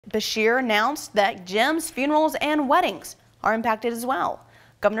Beshear announced that gyms, funerals, and weddings are impacted as well.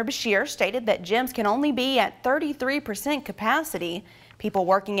 Governor Beshear stated that gyms can only be at 33% capacity. People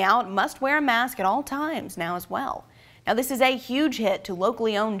working out must wear a mask at all times now as well. Now, this is a huge hit to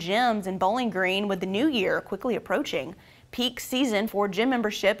locally owned gyms in Bowling Green with the new year quickly approaching. Peak season for gym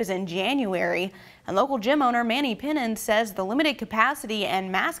membership is in January, and local gym owner Manny Pennon says the limited capacity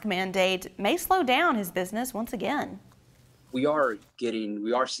and mask mandate may slow down his business once again. We are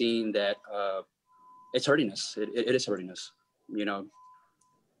seeing that it's hurting us. It is hurting us, you know.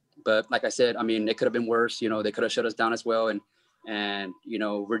 But like I said, I mean, it could have been worse. You know, they could have shut us down as well. And you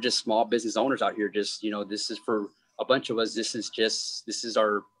know, we're just small business owners out here. Just, you know, this is for a bunch of us. This is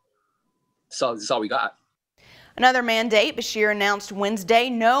all we got. Another mandate, Beshear announced Wednesday,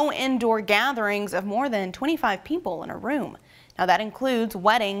 no indoor gatherings of more than 25 people in a room. Now that includes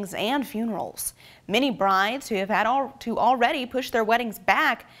weddings and funerals. Many brides who have had to already push their weddings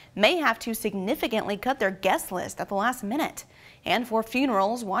back may have to significantly cut their guest list at the last minute. And for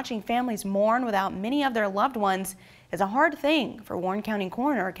funerals, watching families mourn without many of their loved ones is a hard thing for Warren County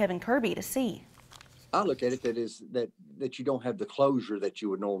Coroner Kevin Kirby to see. I look at it that you don't have the closure that you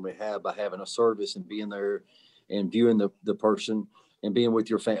would normally have by having a service and being there and viewing the person and being with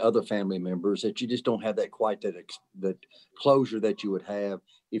your other family members, that you just don't have that that closure that you would have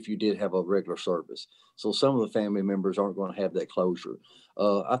if you did have a regular service. So some of the family members aren't going to have that closure.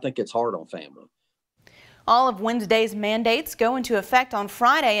 I think it's hard on family. All of Wednesday's mandates go into effect on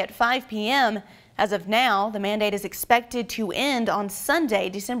Friday at 5 p.m. As of now, the mandate is expected to end on Sunday,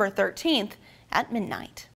 December 13th at midnight.